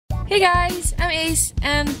Hey guys, I'm Ace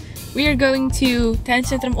and we are going to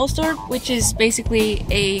tuincentrum Osdorp, which is basically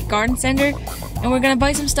a garden center, and we're gonna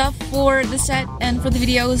buy some stuff for the set and for the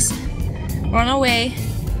videos. We're on our way,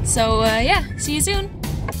 so yeah, see you soon!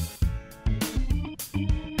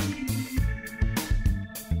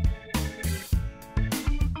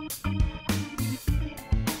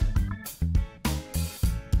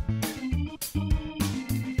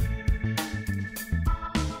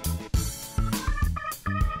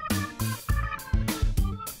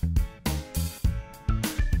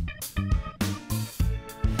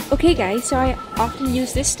 Okay guys, so I often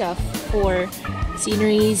use this stuff for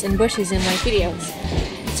sceneries and bushes in my videos.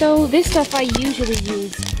 So this stuff I usually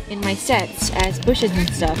use in my sets as bushes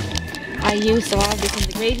and stuff. I used a lot of this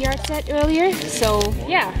in the graveyard set earlier, so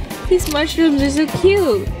yeah, these mushrooms are so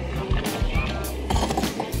cute!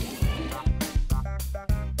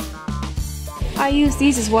 I use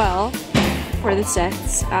these as well for the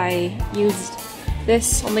sets. I used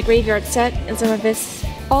this on the graveyard set and some of this.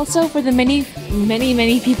 Also, for the many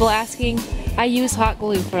people asking, I use hot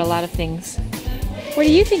glue for a lot of things. What do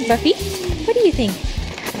you think, Buffy? What do you think?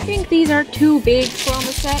 I think these are too big for on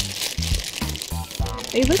the set.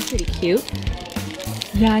 They look pretty cute.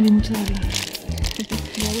 Yeah, I'm sorry.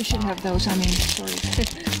 Yeah, we should have those. I mean, sorry.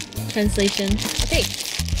 Translation. Okay.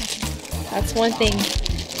 That's one thing.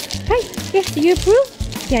 Hi. Yeah, do you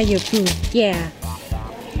approve? Yeah, you approve. Yeah.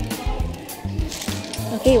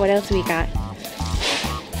 Okay, what else we got?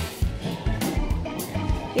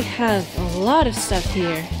 They have a lot of stuff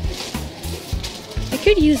here. I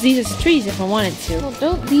could use these as trees if I wanted to. Well,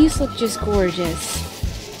 don't these look just gorgeous?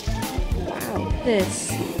 Wow, this.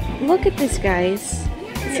 Look at this, guys.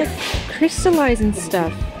 It's like crystallized and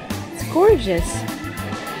stuff. It's gorgeous.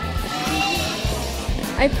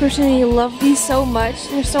 I personally love these so much.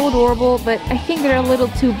 They're so adorable, but I think they're a little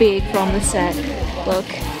too big from the set. Look,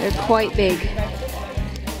 they're quite big.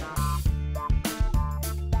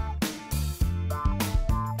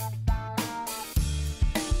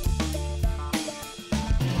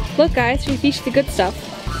 Look guys, we featured the good stuff.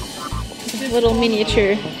 Little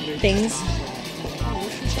miniature things.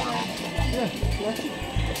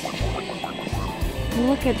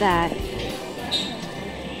 Look at that.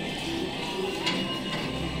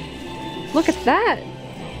 Look at that!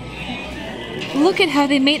 Look at how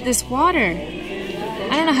they made this water. I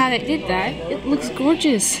don't know how they did that. It looks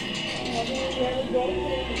gorgeous.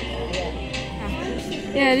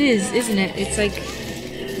 Yeah, it is, isn't it? It's like,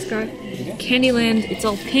 it's got Candyland, it's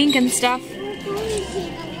all pink and stuff.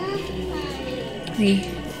 They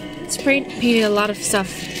painted a lot of stuff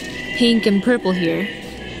pink and purple here.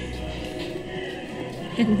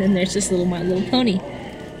 And then there's this little My Little Pony.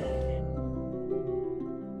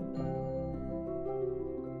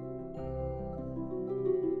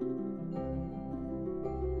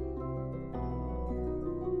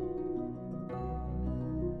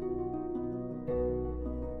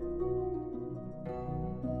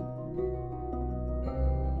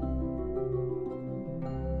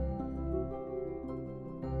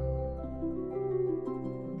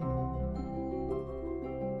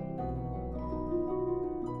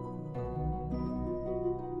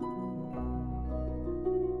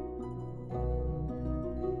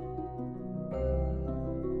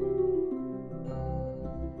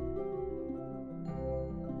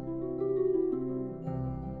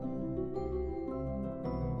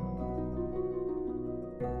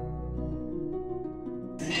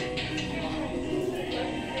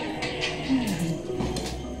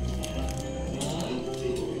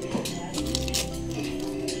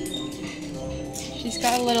 She's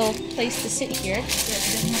got a little place to sit here, so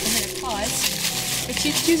she doesn't have to hit her paws, but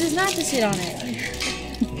she chooses not to sit on it.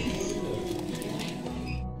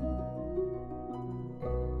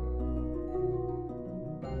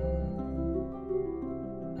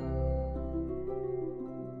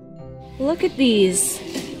 Look at these!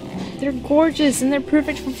 They're gorgeous and they're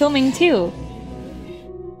perfect for filming too.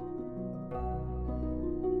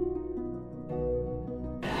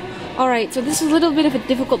 Alright, so this is a little bit of a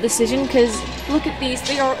difficult decision because look at these,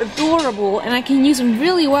 they are adorable and I can use them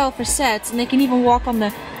really well for sets and they can even walk on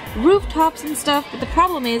the rooftops and stuff, but the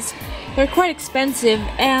problem is they're quite expensive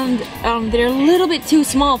and they're a little bit too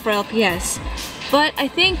small for LPS. But I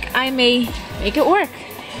think I may make it work.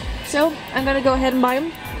 So I'm gonna go ahead and buy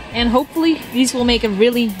them and hopefully these will make a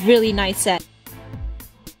really nice set.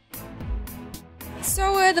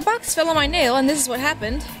 So the box fell on my nail and this is what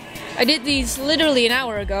happened. I did these literally an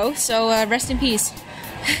hour ago, so rest in peace.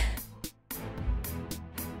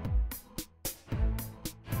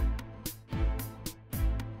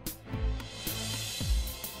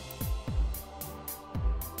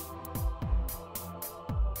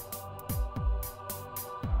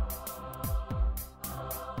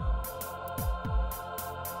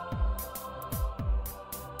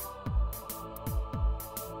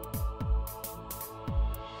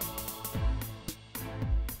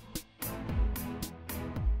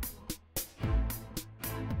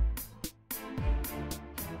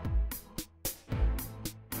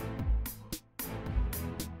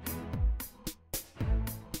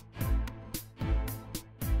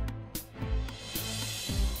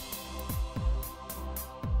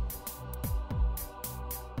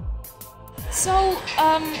 So,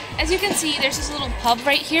 as you can see, there's this little pub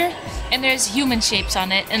right here, and there's human shapes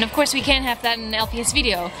on it, and of course we can't have that in an LPS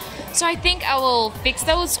video. So I think I will fix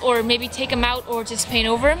those, or maybe take them out, or just paint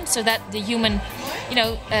over them, so that the human, you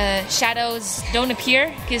know, shadows don't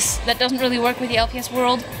appear, because that doesn't really work with the LPS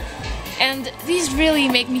world. And these really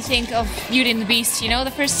make me think of Beauty and the Beast, you know,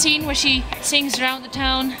 the first scene where she sings around the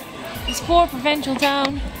town, this poor provincial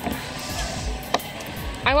town.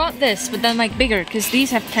 I want this, but then like bigger, because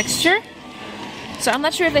these have texture. So I'm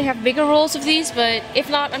not sure if they have bigger rolls of these, but if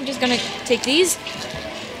not, I'm just gonna take these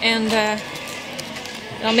and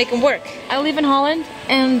I'll make them work. I live in Holland,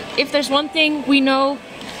 and if there's one thing we know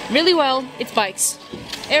really well, it's bikes.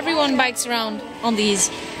 Everyone bikes around on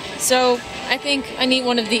these. So I think I need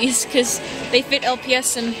one of these because they fit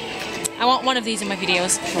LPS, and I want one of these in my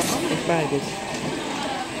videos.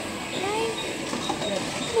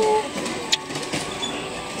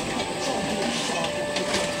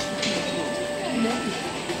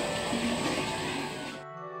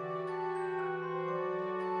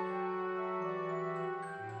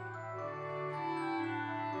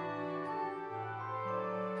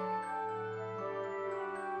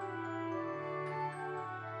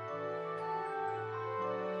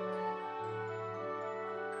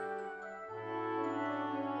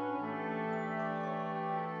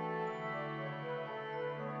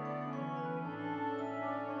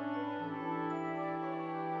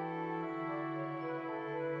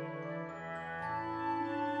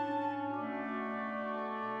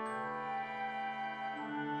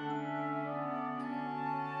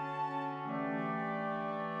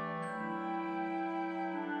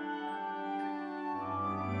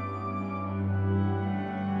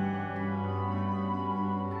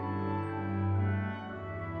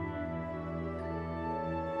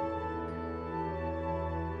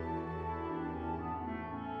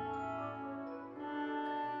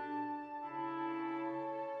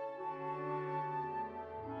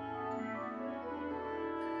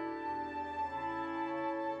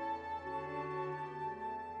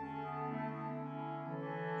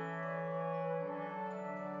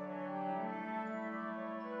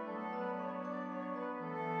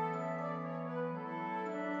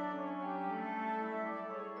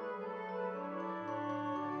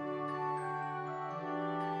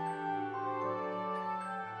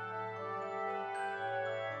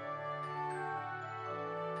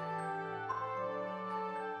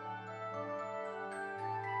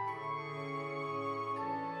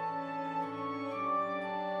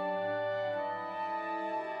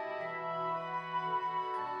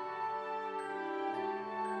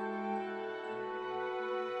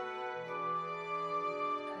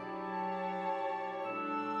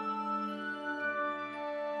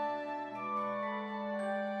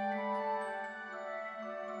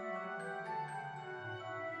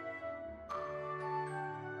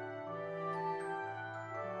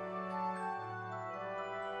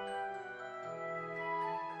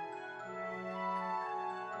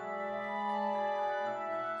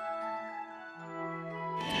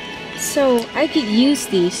 So I could use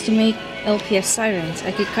these to make LPS sirens.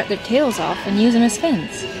 I could cut their tails off and use them as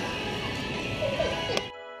fins.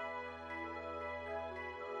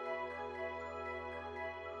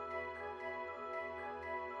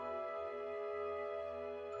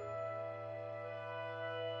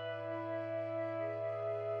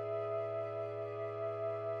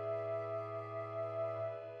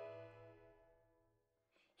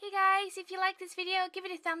 Hey guys, if you like this video, give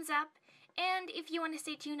it a thumbs up. And if you want to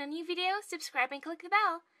stay tuned on new videos, subscribe and click the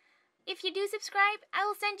bell. If you do subscribe, I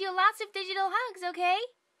will send you lots of digital hugs, okay?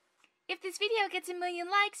 If this video gets 1 million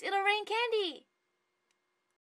likes, it'll rain candy.